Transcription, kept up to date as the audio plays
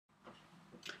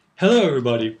Hello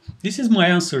everybody, this is my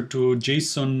answer to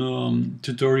JSON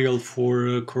tutorial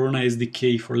for Corona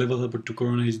SDK, for LevelHelper to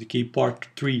Corona SDK part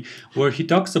 3, where he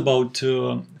talks about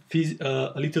a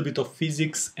little bit of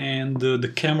physics and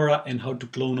the camera and how to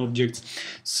clone objects.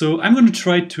 So I'm going to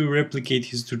try to replicate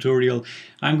his tutorial.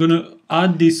 I'm going to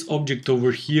add this object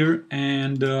over here,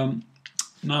 and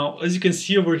now, as you can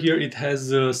see over here, it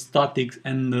has static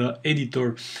and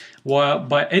editor. While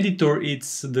by editor,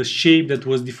 it's the shape that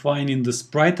was defined in the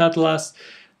Sprite Atlas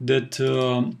that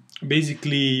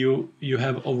basically you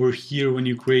have over here when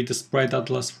you create a Sprite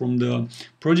Atlas from the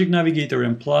Project Navigator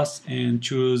and Plus and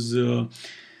choose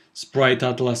Sprite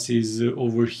Atlas is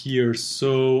over here.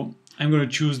 So I'm going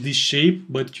to choose this shape,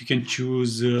 but you can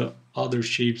choose other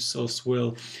shapes as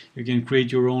well. You can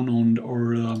create your own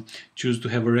or choose to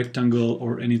have a rectangle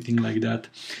or anything like that.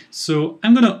 So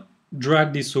I'm gonna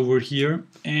drag this over here,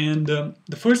 and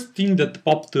the first thing that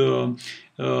popped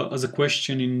as a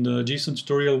question in the JSON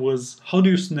tutorial was how do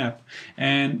you snap?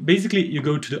 And basically you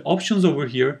go to the options over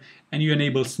here and you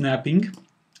enable snapping,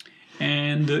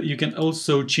 and you can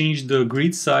also change the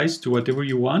grid size to whatever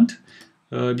you want.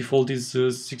 Default is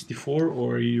 64,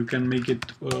 or you can make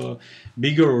it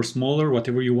bigger or smaller,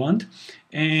 whatever you want.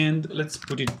 And let's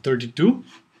put it 32.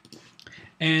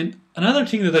 And another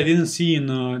thing that I didn't see in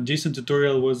JSON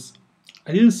tutorial was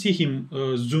I didn't see him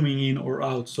zooming in or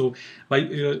out. So by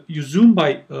you zoom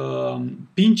by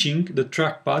pinching the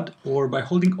trackpad or by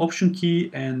holding Option key,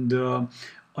 and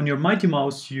on your mighty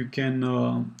mouse you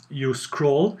can you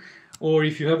scroll. Or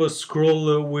if you have a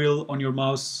scroll wheel on your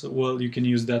mouse, well, you can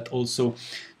use that also.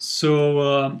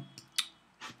 So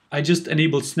I just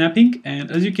enabled snapping,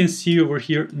 and as you can see over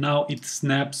here, now it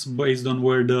snaps based on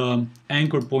where the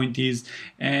anchor point is.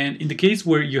 And in the case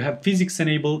where you have physics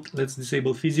enabled, let's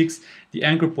disable physics, the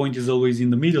anchor point is always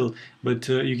in the middle, but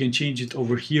you can change it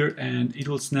over here and it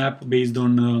will snap based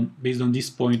on this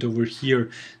point over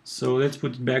here. So let's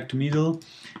put it back to middle,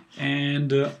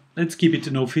 and let's keep it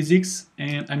to no physics,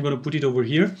 and I'm going to put it over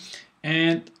here.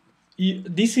 And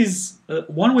this is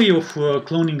one way of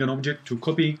cloning an object. To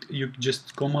copy it, you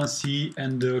just Command C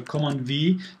and Command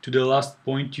V to the last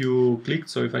point you clicked.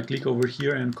 So if I click over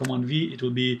here and Command V, it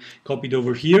will be copied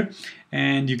over here,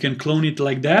 and you can clone it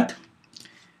like that.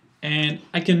 And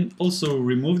I can also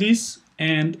remove this.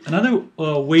 And another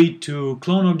way to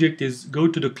clone object is go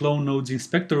to the clone nodes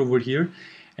inspector over here,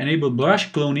 enable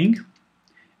brush cloning.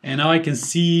 And now I can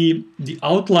see the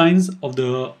outlines of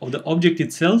the object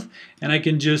itself, and I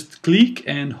can just click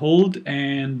and hold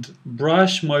and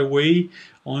brush my way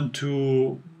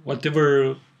onto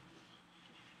whatever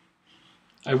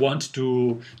I want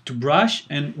to brush.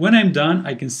 And when I'm done,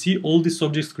 I can see all these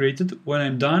objects created. When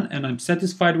I'm done and I'm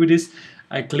satisfied with this,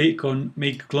 I click on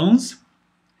Make Clones.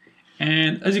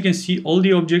 And as you can see, all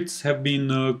the objects have been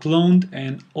cloned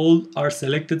and all are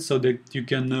selected so that you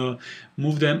can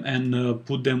move them and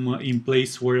put them in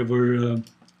place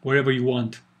wherever you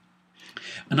want.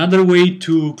 Another way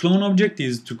to clone object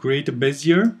is to create a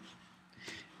Bezier.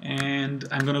 And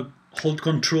I'm going to hold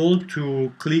Control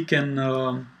to click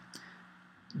and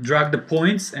drag the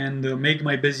points and make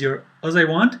my Bezier as I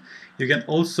want. You can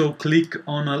also click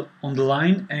on the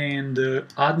line and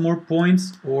add more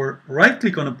points, or right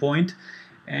click on a point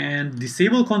and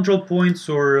disable control points,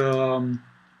 or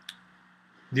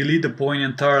delete the point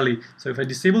entirely. So if I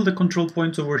disable the control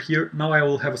points over here, now I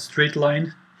will have a straight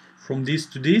line from this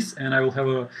to this, and I will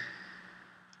have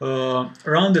a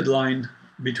rounded line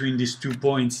between these 2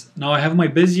 points. Now I have my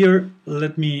Bezier.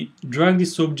 Let me drag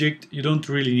this object. You don't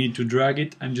really need to drag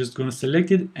it. I'm just going to select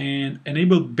it and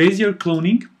enable Bezier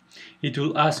cloning. It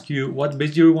will ask you what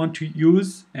Bezier you want to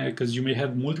use, because you may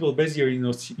have multiple Bezier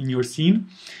in your scene.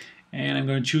 And I'm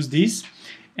going to choose this.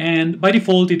 And by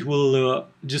default, it will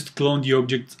just clone the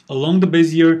object along the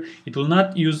Bezier. It will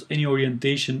not use any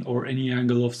orientation or any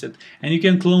angle offset. And you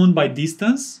can clone by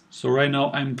distance. So right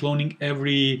now I'm cloning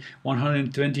every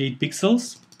 128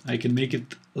 pixels. I can make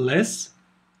it less.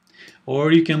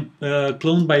 Or you can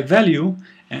clone by value.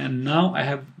 And now I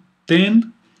have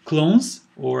 10 clones,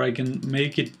 or I can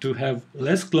make it to have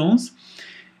less clones.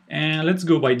 And let's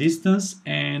go by distance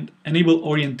and enable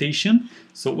orientation.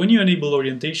 So when you enable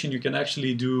orientation, you can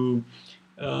actually do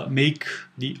make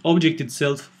the object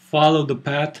itself follow the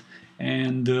path,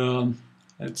 and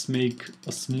let's make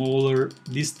a smaller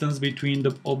distance between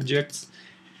the objects,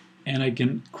 and I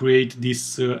can create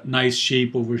this nice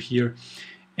shape over here.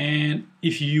 And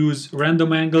if you use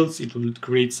random angles, it will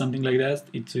create something like that.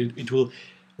 It will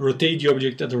rotate the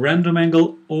object at a random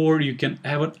angle, or you can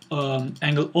have an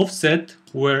angle offset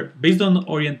where based on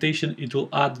orientation it will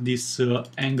add this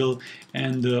angle,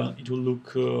 and it will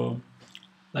look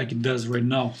like it does right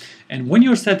now. And when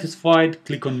you're satisfied,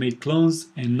 click on make clones,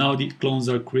 and now the clones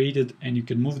are created and you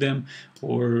can move them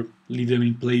or leave them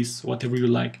in place, whatever you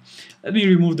like. Let me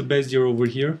remove the Bezier over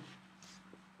here,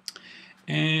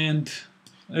 and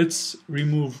let's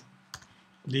remove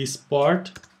this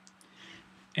part.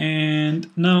 And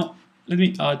now let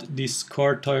me add this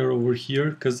car tire over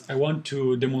here because I want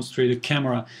to demonstrate a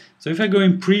camera. So if I go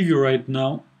in preview right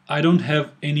now, I don't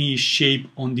have any shape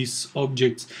on these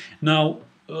objects. Now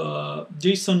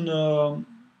Jason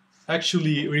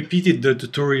actually repeated the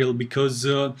tutorial because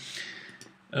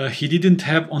he didn't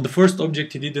have, on the first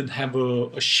object, he didn't have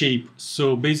a shape.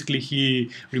 So basically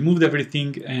he removed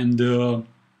everything and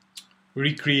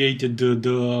recreated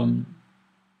the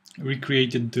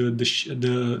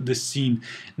scene.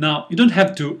 Now you don't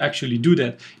have to actually do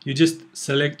that. You just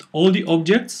select all the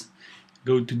objects,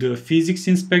 go to the physics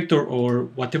inspector or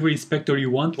whatever inspector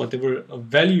you want, whatever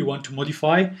value you want to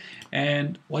modify,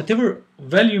 and whatever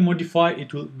value you modify,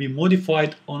 it will be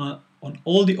modified on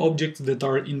all the objects that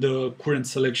are in the current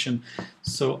selection.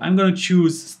 So I'm going to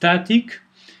choose static,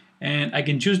 and I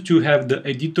can choose to have the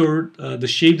editor, the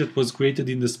shape that was created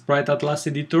in the Sprite Atlas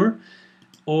editor,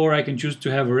 or I can choose to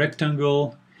have a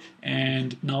rectangle.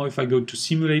 And now if I go to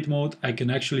simulate mode, I can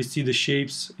actually see the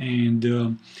shapes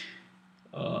and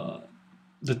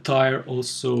the tire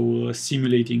also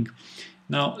simulating.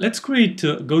 Now let's create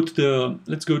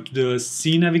let's go to the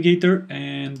scene navigator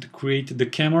and create the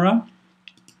camera.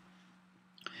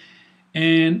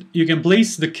 And you can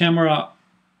place the camera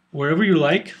wherever you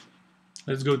like.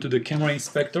 Let's go to the camera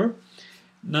inspector.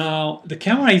 Now the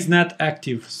camera is not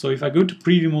active, so if I go to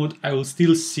preview mode, I will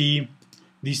still see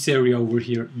this area over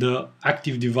here, the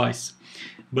active device.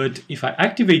 But if I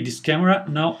activate this camera,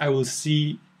 now I will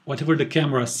see whatever the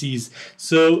camera sees.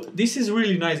 So this is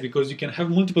really nice because you can have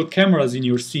multiple cameras in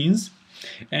your scenes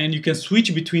and you can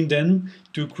switch between them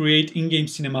to create in-game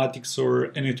cinematics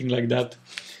or anything like that.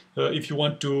 If you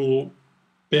want to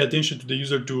pay attention to the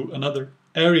user to another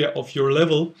area of your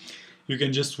level, you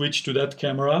can just switch to that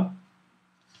camera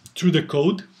through the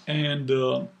code, and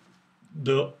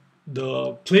the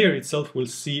player itself will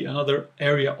see another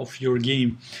area of your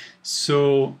game.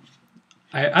 So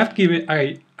I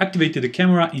activated the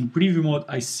camera in preview mode.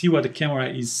 I see what the camera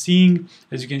is seeing.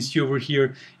 As you can see over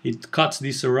here, it cuts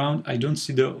this around. I don't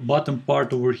see the bottom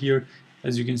part over here,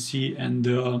 as you can see, and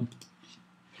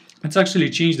let's actually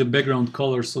change the background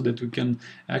color so that we can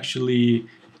actually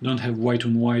don't have white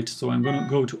on white. So I'm gonna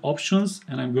go to options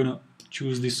and I'm gonna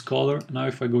choose this color. Now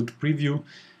if I go to preview,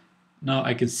 now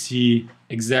I can see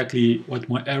exactly what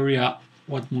my area,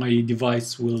 what my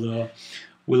device will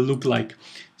look like.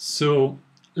 So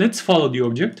let's follow the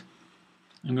object.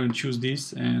 I'm going to choose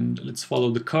this and let's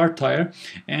follow the car tire.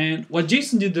 And what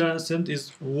Jason didn't understand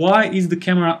is why is the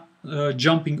camera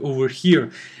jumping over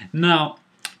here. Now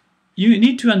you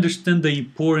need to understand the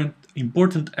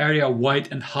important area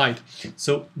width and height.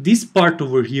 So this part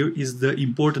over here is the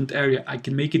important area. I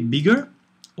can make it bigger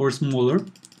or smaller,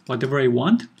 whatever I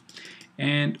want.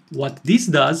 And what this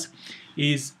does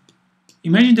is,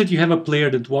 imagine that you have a player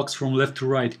that walks from left to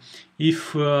right.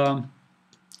 If I'm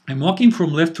walking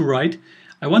from left to right,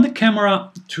 I want the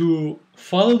camera to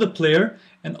follow the player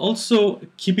and also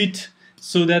keep it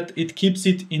so that it keeps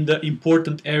it in the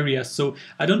important area. So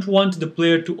I don't want the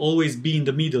player to always be in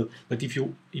the middle, but if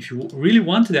you really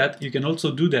want that, you can also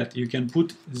do that. You can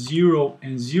put 0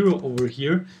 and 0 over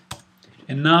here,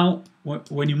 and now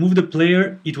when you move the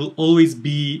player, it will always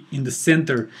be in the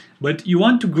center. But you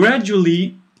want to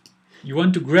gradually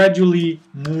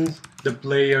move the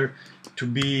player to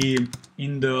be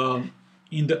in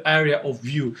the area of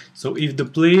view. So if the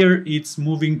player is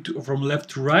moving from left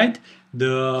to right,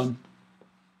 the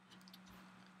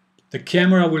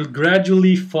camera will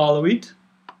gradually follow it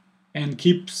and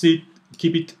keep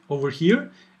it over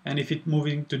here, and if it's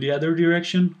moving to the other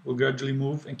direction, will gradually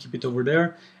move and keep it over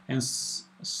there, and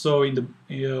so in the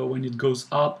when it goes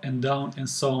up and down and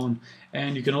so on.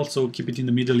 And you can also keep it in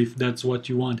the middle if that's what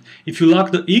you want. If you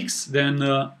lock the X, then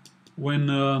when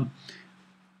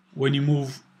you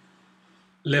move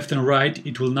left and right,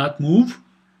 it will not move,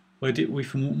 but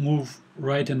if you move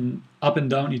right and up and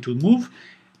down, it will move.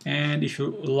 And if you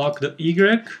lock the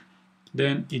Y,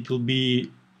 then it will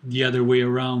be the other way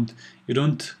around. You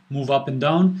don't move up and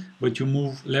down, but you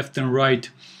move left and right.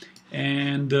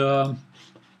 And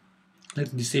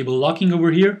let's disable locking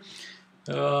over here.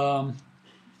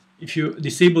 If you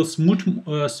disable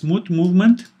smooth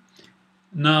movement,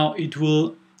 now it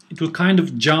will kind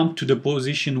of jump to the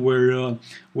position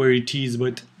where it is,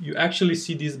 but you actually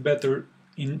see this better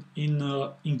in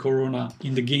Corona,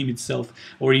 in the game itself,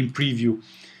 or in preview.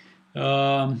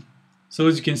 So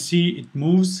as you can see, it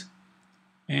moves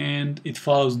and it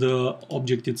follows the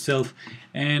object itself.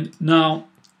 And now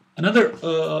another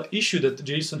issue that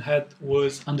Jason had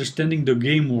was understanding the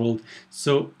game world.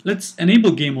 So let's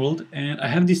enable game world, and I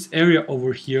have this area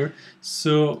over here.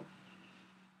 So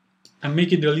I'm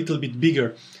making it a little bit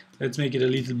bigger. Let's make it a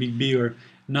little bit bigger.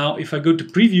 Now if I go to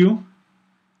preview,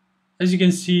 as you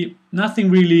can see, nothing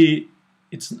really,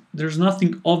 there's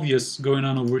nothing obvious going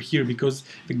on over here because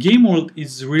the game world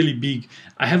is really big.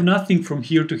 I have nothing from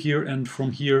here to here and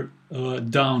from here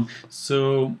down.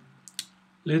 So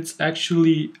let's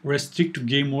actually restrict to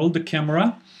game world the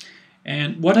camera.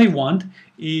 And what I want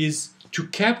is to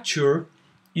capture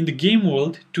in the game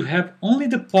world to have only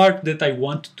the part that I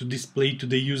want to display to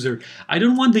the user. I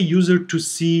don't want the user to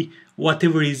see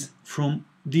whatever is from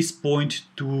this point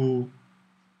to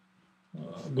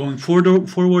going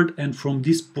forward and from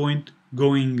this point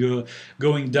going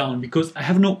down, because I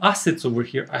have no assets over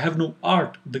here. I have no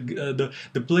art.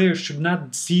 The player should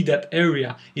not see that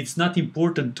area. It's not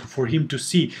important for him to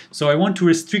see. So I want to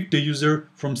restrict the user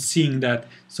from seeing that.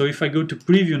 So if I go to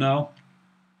preview now,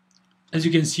 as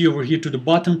you can see over here to the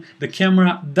bottom, the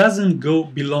camera doesn't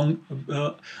go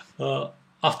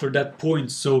after that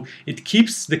point. So it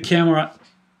keeps the camera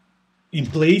in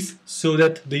place so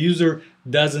that the user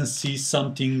doesn't see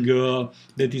something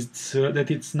that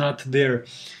it's not there.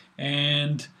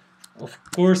 And of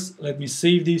course, let me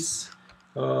save this,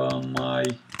 my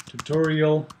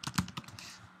tutorial,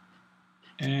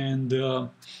 and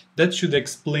that should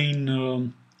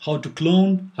explain how to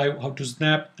clone, how to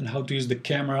snap, and how to use the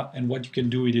camera and what you can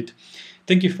do with it.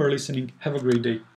 Thank you for listening. Have a great day.